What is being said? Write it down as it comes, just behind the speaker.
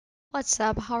What's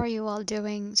up? How are you all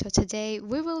doing? So today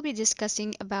we will be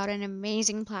discussing about an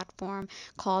amazing platform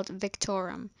called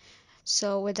Victorum.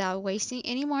 So without wasting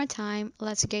any more time,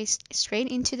 let's get straight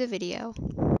into the video.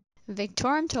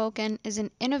 Victorum token is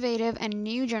an innovative and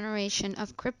new generation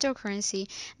of cryptocurrency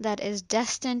that is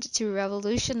destined to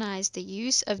revolutionize the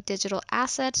use of digital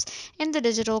assets in the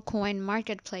digital coin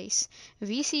marketplace.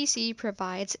 VCC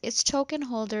provides its token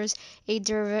holders a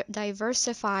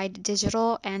diversified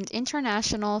digital and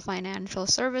international financial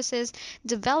services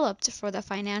developed for the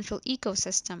financial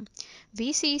ecosystem.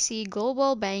 VCC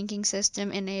Global Banking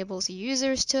System enables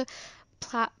users to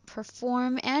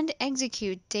perform and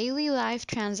execute daily life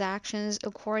transactions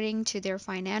according to their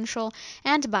financial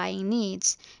and buying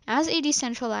needs. As a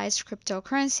decentralized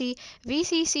cryptocurrency,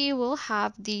 VCC will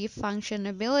have the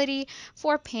functionality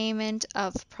for payment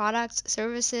of products,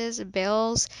 services,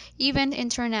 bills, even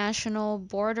international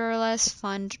borderless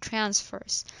fund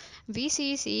transfers.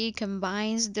 VCC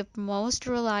combines the most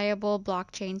reliable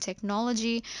blockchain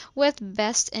technology with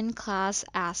best in class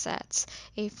assets,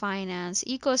 a finance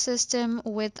ecosystem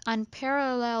with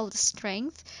unparalleled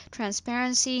strength,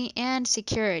 transparency, and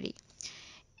security.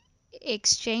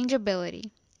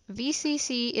 Exchangeability.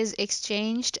 VCC is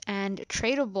exchanged and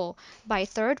tradable by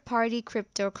third party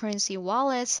cryptocurrency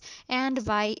wallets and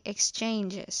by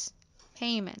exchanges.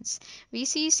 Payments.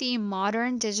 VCC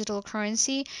Modern Digital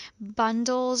Currency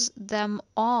bundles them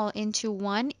all into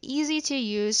one easy to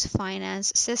use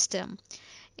finance system.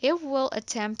 It will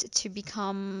attempt to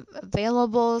become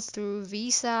available through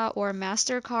Visa or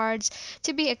MasterCards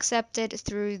to be accepted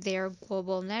through their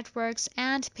global networks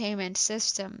and payment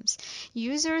systems.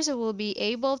 Users will be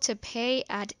able to pay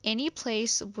at any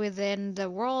place within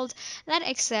the world that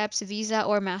accepts Visa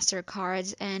or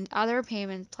MasterCards and other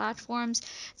payment platforms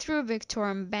through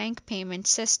Victorum Bank payment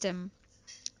system.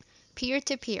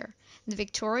 Peer-to-peer. The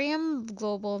Victorium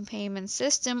Global Payment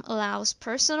System allows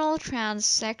personal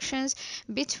transactions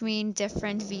between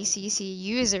different VCC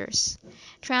users.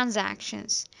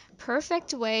 Transactions.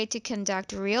 Perfect way to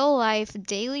conduct real-life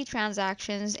daily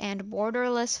transactions and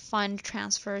borderless fund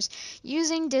transfers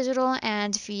using digital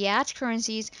and fiat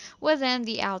currencies within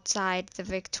the outside the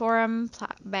Victorium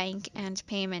bank and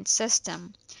payment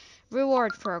system.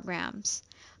 Reward programs.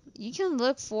 You can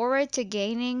look forward to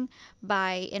gaining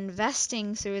by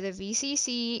investing through the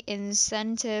VCC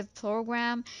incentive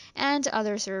program and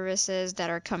other services that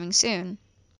are coming soon.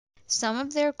 Some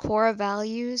of their core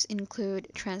values include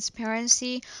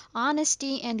transparency,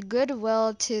 honesty, and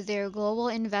goodwill to their global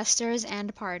investors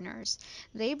and partners.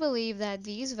 They believe that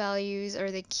these values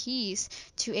are the keys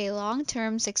to a long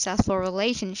term successful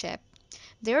relationship.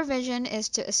 Their vision is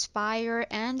to aspire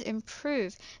and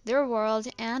improve their world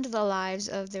and the lives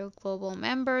of their global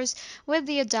members with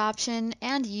the adoption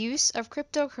and use of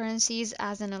cryptocurrencies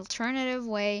as an alternative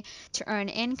way to earn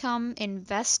income,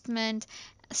 investment,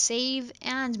 save,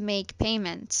 and make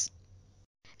payments.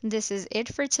 This is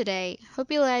it for today.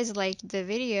 Hope you guys liked the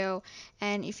video,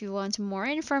 and if you want more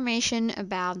information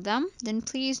about them, then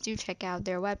please do check out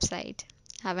their website.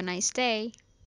 Have a nice day.